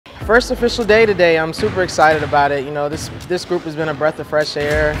First official day today. I'm super excited about it. You know, this group has been a breath of fresh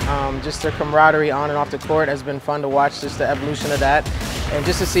air. Just their camaraderie on and off the court has been fun to watch, just the evolution of that, and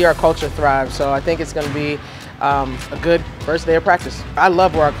just to see our culture thrive. So I think it's going to be a good first day of practice. I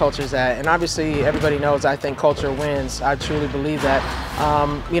love where our culture's at, and obviously everybody knows I think culture wins. I truly believe that.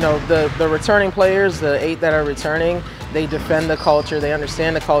 You know, the returning players, the 8 that are returning, they defend the culture, they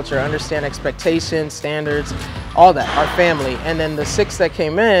understand the culture, understand expectations, standards, all that, our family. And then the 6 that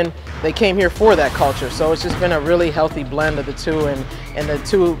came in, they came here for that culture. So it's just been a really healthy blend of the two, and the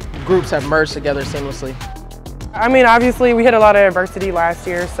two groups have merged together seamlessly. I mean, obviously we hit a lot of adversity last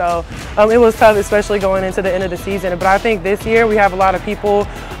year, so it was tough, especially going into the end of the season. But I think this year we have a lot of people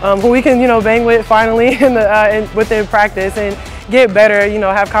who we can, bang with finally within practice and get better,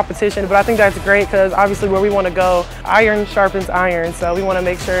 have competition. But I think that's great because obviously where we want to go, iron sharpens iron, so we want to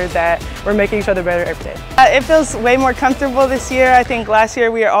make sure that we're making each other better every day. It feels way more comfortable this year. I think last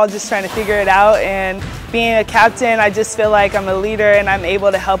year we were all just trying to figure it out, and being a captain, I just feel like I'm a leader and I'm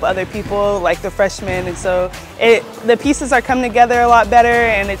able to help other people, like the freshmen, and so the pieces are coming together a lot better,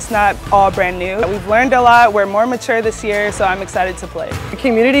 and it's not all brand new. We've learned a lot, we're more mature this year, so I'm excited to play. The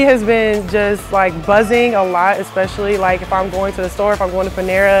community has been just like buzzing a lot, especially like if I'm going to the store, if I'm going to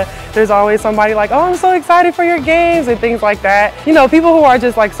Panera, there's always somebody like, oh, I'm so excited for your games and things like that. People who are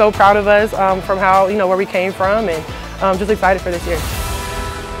just like so proud of us from how, where we came from, and just excited for this year.